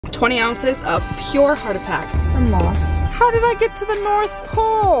20 ounces of pure heart attack. I'm lost. How did I get to the North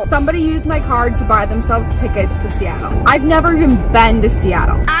Pole? Somebody used my card to buy themselves tickets to Seattle. I've never even been to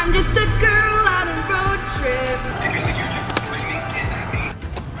Seattle. I'm just a girl on a road trip.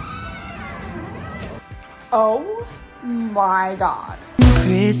 Oh my God.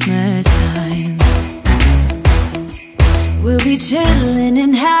 Christmas times, we'll be chilling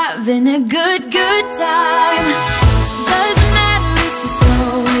and having a good time. Doesn't matter if the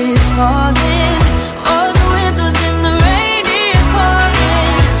snow is falling or the wind blows and the rain is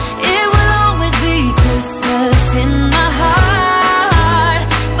pouring. It will always be Christmas in my heart.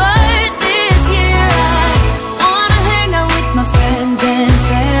 But this year I wanna hang out with my friends and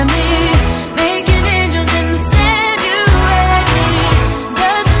family, making angels in the sand. You and me.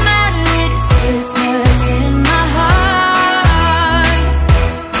 Doesn't matter, it is Christmas in my heart.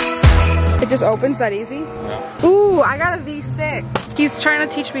 It just opens that easy? Ooh, I got a V6. He's trying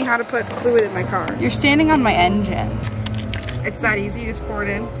to teach me how to put fluid in my car. You're standing on my engine. It's that easy, you just pour it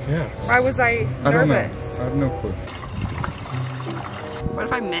in? Yes. Why was I nervous? I don't know. I have no clue. What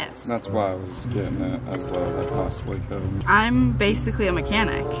if I miss? That's why I was getting it as low as I possibly could. I'm basically a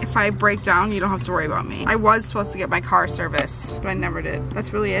mechanic. If I break down, you don't have to worry about me. I was supposed to get my car serviced, but I never did.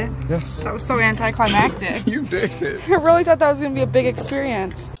 That's really it? Yes. That was so anticlimactic. You did it. I really thought that was gonna be a big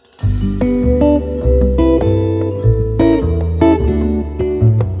experience.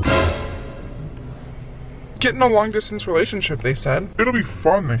 Get in a long distance relationship, they said. It'll be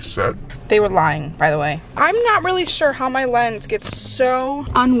fun, they said. They were lying, by the way. I'm not really sure how my lens gets so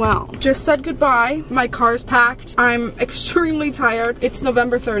unwell. Just said goodbye. My car's packed. I'm extremely tired. It's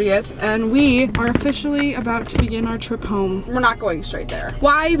November 30th, and we are officially about to begin our trip home. We're not going straight there.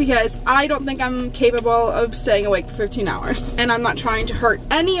 Why? Because I don't think I'm capable of staying awake for 15 hours. And I'm not trying to hurt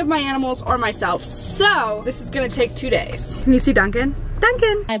any of my animals or myself. So, this is gonna take 2 days. Can you see Duncan?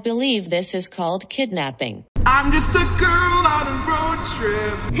 Duncan! I believe this is called kidnapping. I'm just a girl on a road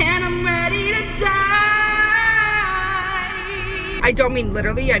trip. And I'm ready to die. I don't mean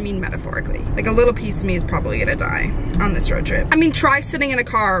literally, I mean metaphorically. Like a little piece of me is probably gonna die on this road trip. I mean, try sitting in a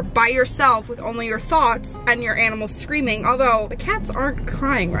car by yourself with only your thoughts and your animals screaming, although the cats aren't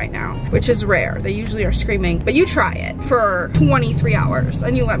crying right now, which is rare. They usually are screaming, but you try it for 23 hours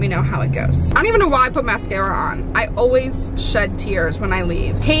and you let me know how it goes. I don't even know why I put mascara on. I always shed tears when I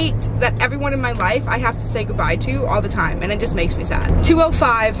leave. Hate that everyone in my life I have to say goodbye to all the time, and it just makes me sad.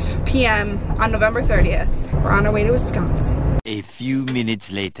 2:05 p.m. on November 30th. We're on our way to Wisconsin. A few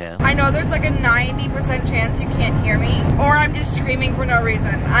minutes later. I know there's like a 90% chance you can't hear me, or I'm just screaming for no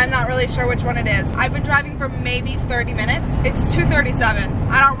reason. I'm not really sure which one it is. I've been driving for maybe 30 minutes. It's 2:37.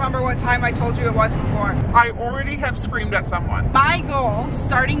 I don't remember what time I told you it was before. I already have screamed at someone. My goal,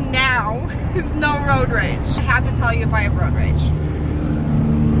 starting now, is no road rage. I have to tell you if I have road rage.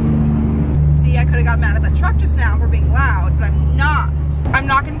 See, I could have got mad at that truck just now for being loud, but I'm not. I'm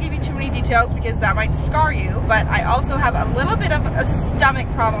not going to give you too many details because that might scar you, but I also have a little bit of a stomach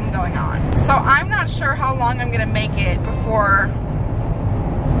problem going on. So I'm not sure how long I'm going to make it before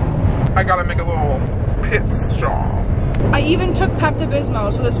I gotta make a little pit stop. I even took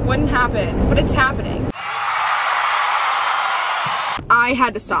Pepto-Bismol so this wouldn't happen, but it's happening. I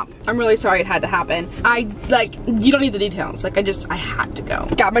had to stop. I'm really sorry it had to happen. You don't need the details. Like, I had to go.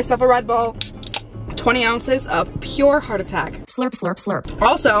 Got myself a Red Bull. 20 ounces of pure heart attack. Slurp, slurp, slurp.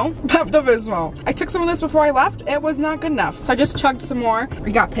 Also, Pepto-Bismol. I took some of this before I left. It was not good enough. So I just chugged some more.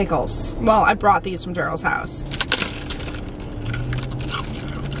 We got pickles. Well, I brought these from Daryl's house.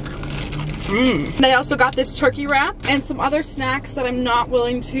 And I also got this turkey wrap and some other snacks that I'm not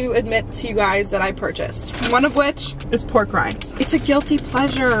willing to admit to you guys that I purchased. One of which is pork rinds. It's a guilty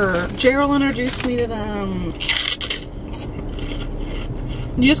pleasure. Gerald introduced me to them.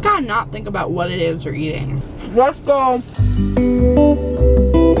 You just gotta not think about what it is you're eating. Let's go.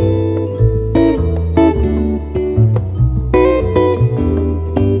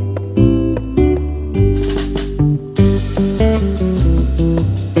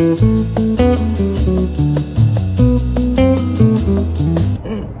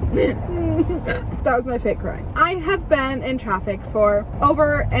 That was my fake cry. I have been in traffic for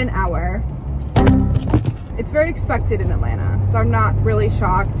over an hour. It's very expected in Atlanta, so I'm not really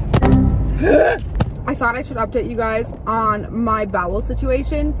shocked. I thought I should update you guys on my bowel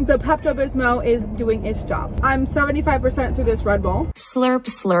situation. The Pepto-Bismol is doing its job. I'm 75% through this Red Bull. Slurp,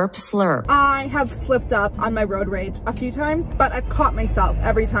 slurp, slurp. I have slipped up on my road rage a few times, but I've caught myself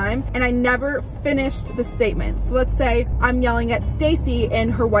every time, and I never finished the statement. So let's say I'm yelling at Stacy in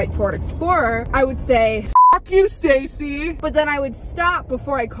her white Ford Explorer. I would say, "Fuck you, Stacy," but then I would stop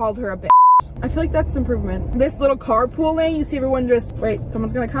before I called her a bitch. I feel like that's improvement. This little carpool lane, you see everyone just, wait,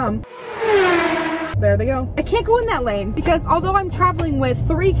 someone's gonna come. There they go. I can't go in that lane because although I'm traveling with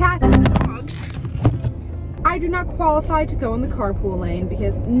 3 cats and a dog, I do not qualify to go in the carpool lane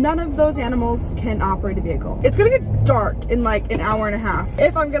because none of those animals can operate a vehicle. It's gonna get dark in like an hour and a half.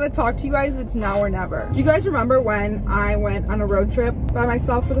 If I'm gonna talk to you guys, it's now or never. Do you guys remember when I went on a road trip by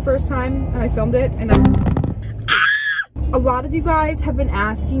myself for the first time and I filmed it and a lot of you guys have been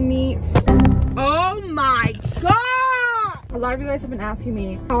asking me, oh my God! A lot of you guys have been asking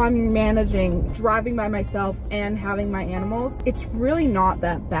me how I'm managing driving by myself and having my animals. It's really not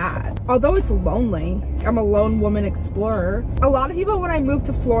that bad. Although it's lonely, I'm a lone woman explorer. A lot of people when I moved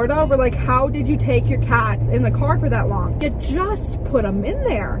to Florida were like, how did you take your cats in the car for that long? You just put them in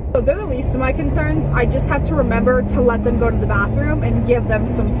there. So they're the least of my concerns. I just have to remember to let them go to the bathroom and give them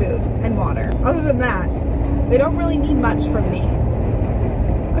some food and water. Other than that, they don't really need much from me.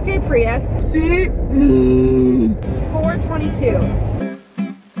 Okay, Prius. See? 422.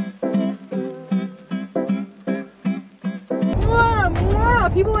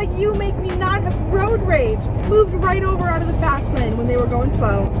 People like you make me not have road rage. Moved right over out of the fast lane when they were going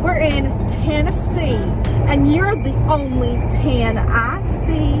slow. We're in Tennessee, and you're the only tan I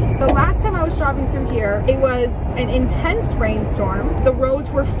see. The last time I was driving through here, it was an intense rainstorm. The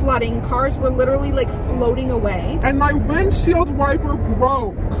roads were flooding. Cars were literally like floating away. And my windshield wiper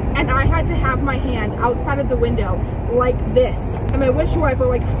broke. And I had to have my hand outside of the window like this. And my windshield wiper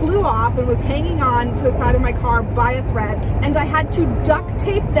like flew off and was hanging on to the side of my car by a thread. And I had to duct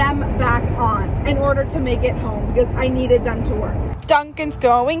tape them back on in order to make it home because I needed them to work. Duncan's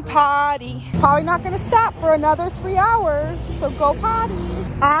going potty. Probably not gonna stop for another 3 hours, so go potty.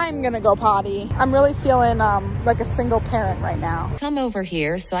 I'm gonna go potty. I'm really feeling like a single parent right now. Come over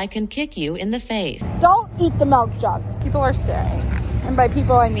here so I can kick you in the face. Don't eat the milk jug. People are staring. And by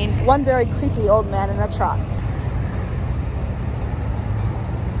people, I mean one very creepy old man in a truck.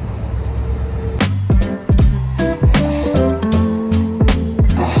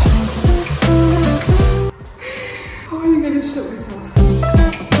 Oh, I'm gonna shit myself.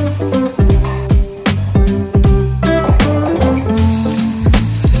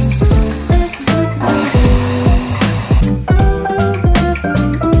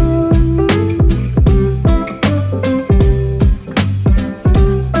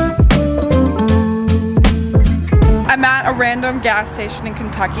 I'm at a random gas station in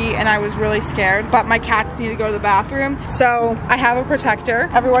Kentucky and I was really scared, but my cats need to go to the bathroom, so I have a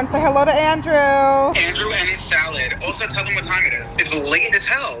protector. Everyone say hello to Andrew. Andrew and his salad. Also tell them what time it is. It's late as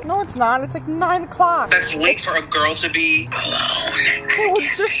hell. No, it's not. It's like 9 o'clock. That's late for a girl to be alone. Well,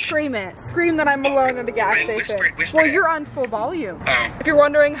 just scream it. Scream that I'm alone at a gas station. Whisper Well, it. you're on full volume. Oh. If you're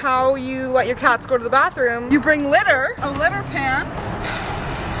wondering how you let your cats go to the bathroom, you bring litter, a litter pan.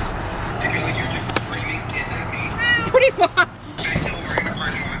 I feel like you're just screaming, kidnap me. Pretty much. I know we're in a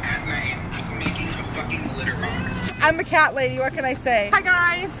parking lot at night making a fucking litter box. I'm a cat lady, what can I say? Hi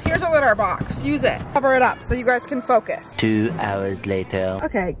guys, here's a litter box. Use it. Cover it up so you guys can focus. 2 hours later.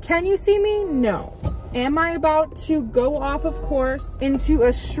 Okay, can you see me? No. Am I about to go off of course into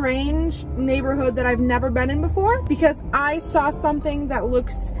a strange neighborhood that I've never been in before? Because I saw something that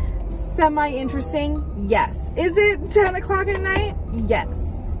looks semi-interesting? Yes. Is it 10 o'clock at night?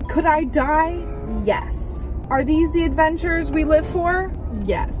 Yes. Could I die? Yes. Are these the adventures we live for?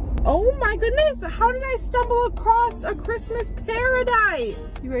 Yes. Oh my goodness, how did I stumble across a Christmas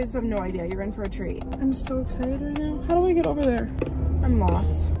paradise? You guys have no idea, you're in for a treat. I'm so excited right now. How do I get over there? I'm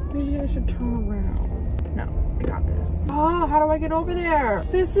lost. Maybe I should turn around. No, I got this. Oh, how do I get over there?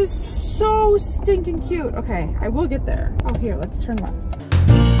 This is so stinking cute. Okay, I will get there. Oh, here, let's turn left.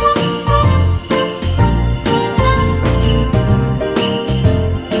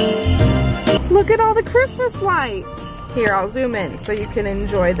 Look at all the Christmas lights. Here, I'll zoom in so you can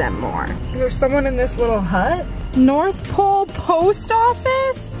enjoy them more. There's someone in this little hut. North Pole Post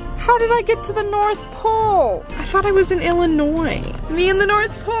Office? How did I get to the North Pole? I thought I was in Illinois. Me and the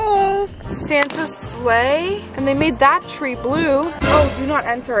North Pole. Santa's sleigh. And they made that tree blue. Oh, do not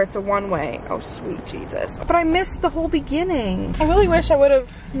enter. It's a one-way. Oh, sweet Jesus. But I missed the whole beginning. I really wish I would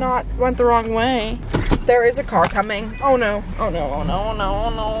have not went the wrong way. There is a car coming. Oh no. Oh no, oh no, oh no, oh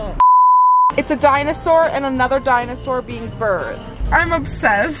no. It's a dinosaur and another dinosaur being birthed. I'm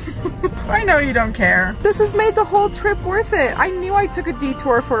obsessed. I know you don't care. This has made the whole trip worth it. I knew I took a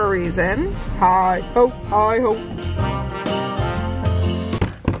detour for a reason. Hi ho, hi ho.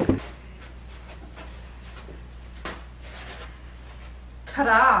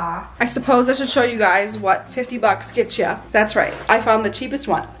 Ta-da! I suppose I should show you guys what 50 bucks gets you. That's right, I found the cheapest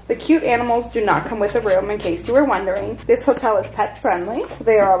one. The cute animals do not come with a room, in case you were wondering. This hotel is pet friendly, so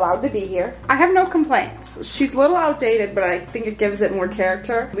they are allowed to be here. I have no complaints. She's a little outdated, but I think it gives it more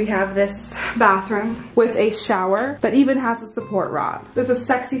character. We have this bathroom with a shower that even has a support rod. There's a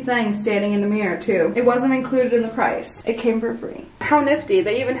sexy thing standing in the mirror too. It wasn't included in the price. It came for free. How nifty.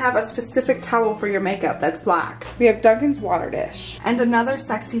 They even have a specific towel for your makeup that's black. We have Duncan's water dish. And another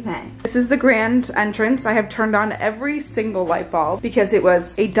sexy thing. This is the grand entrance. I have turned on every single light bulb because it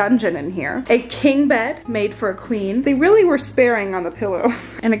was a dungeon in here. A king bed made for a queen. They really were sparing on the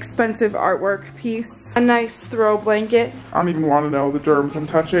pillows. An expensive artwork piece. A nice throw blanket. I don't even want to know the germs I'm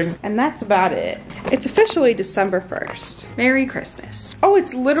touching. And that's about it. It's officially December 1st. Merry Christmas. Oh,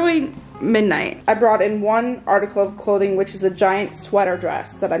 it's literally midnight. I brought in one article of clothing, which is a giant sweater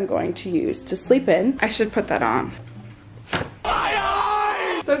dress that I'm going to use to sleep in. I should put that on.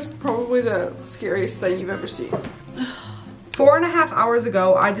 That's probably the scariest thing you've ever seen. 4.5 hours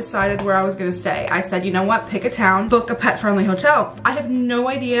ago, I decided where I was gonna stay. I said, you know what, pick a town, book a pet-friendly hotel. I have no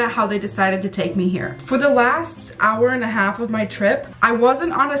idea how they decided to take me here. For the last hour and a half of my trip, I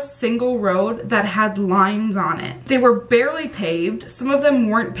wasn't on a single road that had lines on it. They were barely paved. Some of them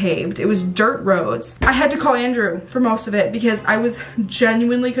weren't paved. It was dirt roads. I had to call Andrew for most of it because I was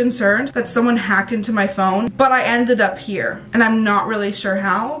genuinely concerned that someone hacked into my phone, but I ended up here. And I'm not really sure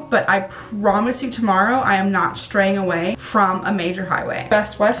how, but I promise you tomorrow, I am not straying away from a major highway.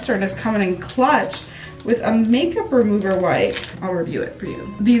 Best Western is coming in clutch with a makeup remover wipe. I'll review it for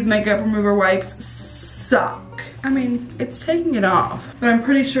you. These makeup remover wipes suck. I mean, it's taking it off, but I'm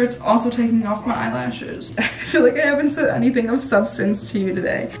pretty sure it's also taking off my eyelashes. I feel like I haven't said anything of substance to you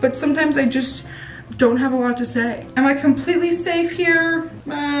today, but sometimes I just don't have a lot to say. Am I completely safe here?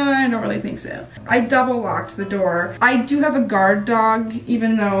 I don't really think so. I double locked the door. I do have a guard dog,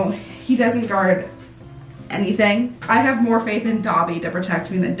 even though he doesn't guard anything. I have more faith in Dobby to protect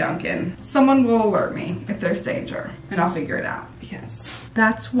me than Duncan. Someone will alert me if there's danger, and I'll figure it out, because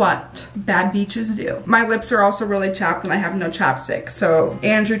that's what bad beaches do. My lips are also really chapped and I have no chapstick, so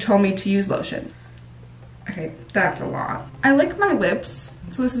Andrew told me to use lotion. Okay, that's a lot. I lick my lips,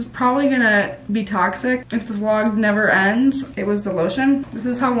 so this is probably gonna be toxic if the vlog never ends. It was the lotion. This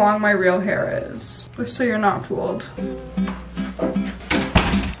is how long my real hair is, just so you're not fooled.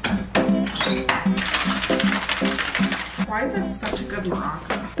 Why is that such a good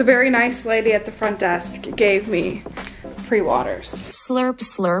Morocco? The very nice lady at the front desk gave me free waters. Slurp,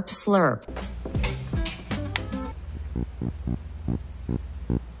 slurp, slurp.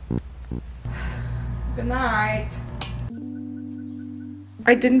 Good night.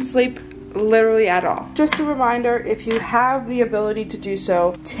 I didn't sleep literally at all. Just a reminder, if you have the ability to do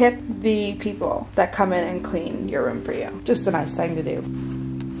so, tip the people that come in and clean your room for you. Just a nice thing to do.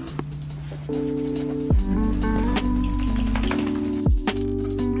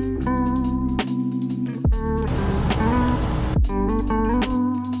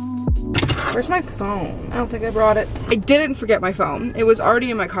 Where's my phone? I don't think I brought it. I didn't forget my phone. It was already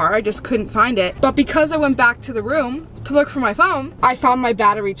in my car. I just couldn't find it. But because I went back to the room to look for my phone, I found my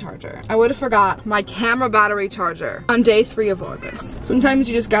battery charger. I would have forgot my camera battery charger on day 3 of VLOGMAS. Sometimes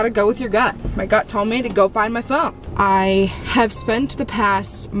you just gotta go with your gut. My gut told me to go find my phone. I have spent the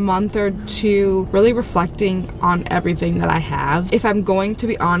past month or 2 really reflecting on everything that I have. If I'm going to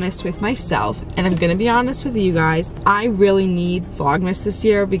be honest with myself, and I'm gonna be honest with you guys, I really need VLOGMAS this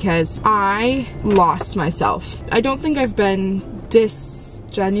year because I lost myself. I don't think I've been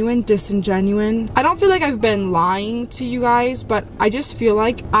disingenuine. I don't feel like I've been lying to you guys, but I just feel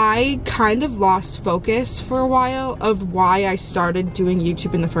like I kind of lost focus for a while of why I started doing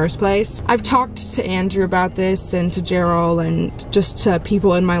YouTube in the first place. I've talked to Andrew about this and to Gerald and just to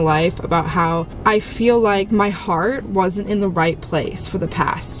people in my life about how I feel like my heart wasn't in the right place for the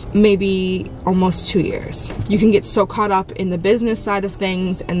past maybe almost 2 years. You can get so caught up in the business side of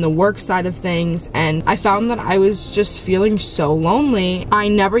things and the work side of things, and I found that I was just feeling so lonely. I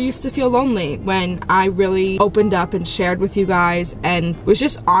never used to feel lonely when I really opened up and shared with you guys and was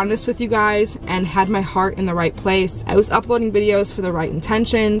just honest with you guys and had my heart in the right place. I was uploading videos for the right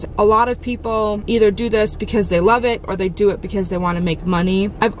intentions. A lot of people either do this because they love it or they do it because they want to make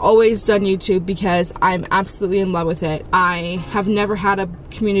money. I've always done YouTube because I'm absolutely in love with it. I have never had a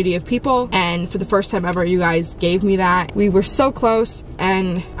community of people, and for the first time ever, you guys gave me that. We were so close,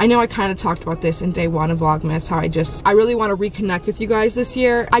 and I know I kind of talked about this in day 1 of VLOGMAS, how I really want to reconnect with you guys this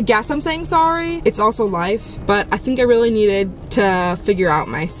year. I guess I'm saying sorry. It's also life, but I think I really needed to figure out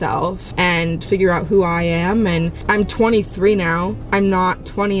myself and figure out who I am, and I'm 23 now. I'm not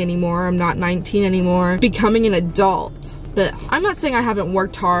 20 anymore. I'm not 19 anymore. Becoming an adult I'm not saying I haven't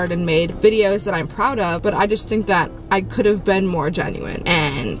worked hard and made videos that I'm proud of, but I just think that I could have been more genuine,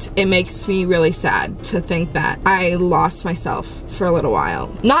 and it makes me really sad to think that I lost myself for a little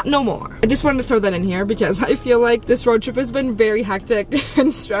while. Not no more. I just wanted to throw that in here because I feel like this road trip has been very hectic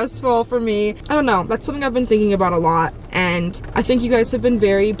and stressful for me. I don't know, that's something I've been thinking about a lot, and I think you guys have been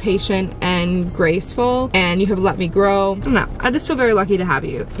very patient and graceful, and you have let me grow. I don't know, I just feel very lucky to have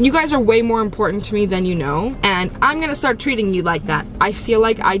you. You guys are way more important to me than you know, and I'm gonna start treating you like that. I feel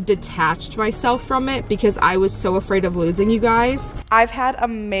like I detached myself from it because I was so afraid of losing you guys. I've had a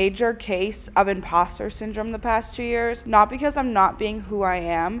major case of imposter syndrome the past 2 years, not because I'm not being who I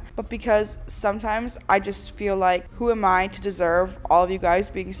am, but because sometimes I just feel like, who am I to deserve all of you guys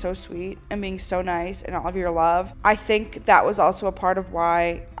being so sweet and being so nice and all of your love? I think that was also a part of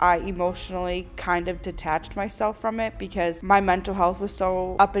why I emotionally kind of detached myself from it, because my mental health was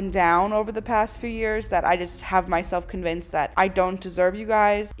so up and down over the past few years that I just have myself convinced that I don't deserve you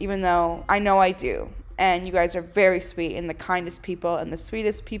guys, even though I know I do. And you guys are very sweet and the kindest people and the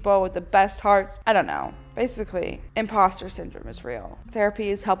sweetest people with the best hearts. I don't know. Basically, imposter syndrome is real. Therapy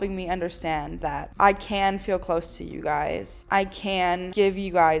is helping me understand that I can feel close to you guys. I can give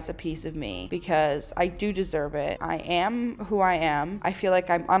you guys a piece of me because I do deserve it. I am who I am. I feel like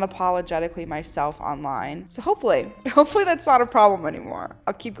I'm unapologetically myself online. So hopefully that's not a problem anymore.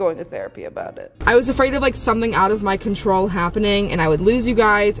 I'll keep going to therapy about it. I was afraid of like something out of my control happening and I would lose you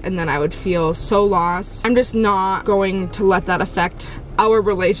guys and then I would feel so lost. I'm just not going to let that affect our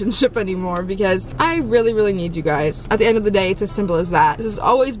relationship anymore because I really need you guys. At the end of the day, it's as simple as that. This has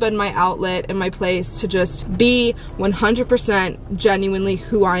always been my outlet and my place to just be 100% genuinely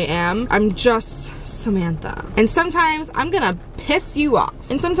who I am. I'm just Samantha. And sometimes I'm gonna piss you off.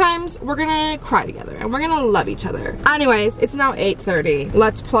 And sometimes we're gonna cry together and we're gonna love each other. Anyways, it's now 8:30.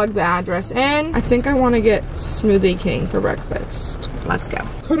 Let's plug the address in. I think I wanna get Smoothie King for breakfast. Let's go.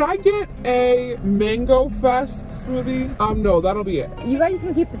 Could I get a Mango Fest smoothie? No, that'll be it. You guys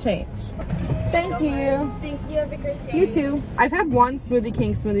can keep the change. Thank you. Thank you. Have a great day. You too. I've had one Smoothie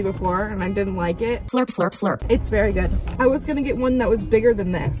King smoothie before and I didn't like it. Slurp, slurp, slurp. It's very good. I was gonna get one that was bigger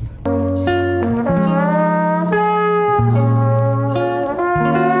than this.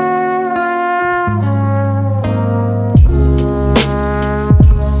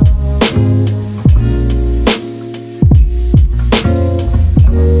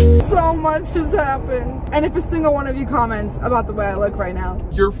 So much has happened. And if a single one of you comments about the way I look right now,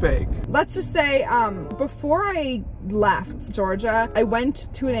 You're fake. let's just say, before I left Georgia, I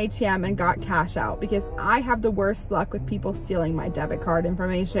went to an ATM and got cash out because I have the worst luck with people stealing my debit card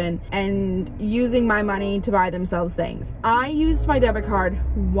information and using my money to buy themselves things. I used my debit card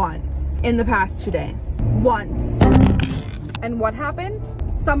once in the past 2 days. Once. And what happened?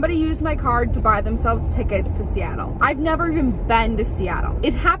 Somebody used my card to buy themselves tickets to Seattle. I've never even been to Seattle.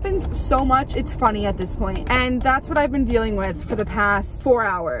 It happens so much, it's funny at this point. And that's what I've been dealing with for the past 4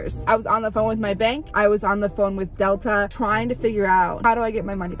 hours. I was on the phone with my bank. I was on the phone with Delta trying to figure out, how do I get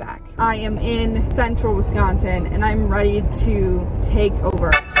my money back? I am in central Wisconsin and I'm ready to take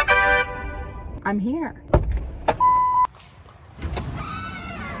over. I'm here.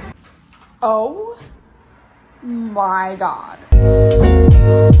 Oh my God.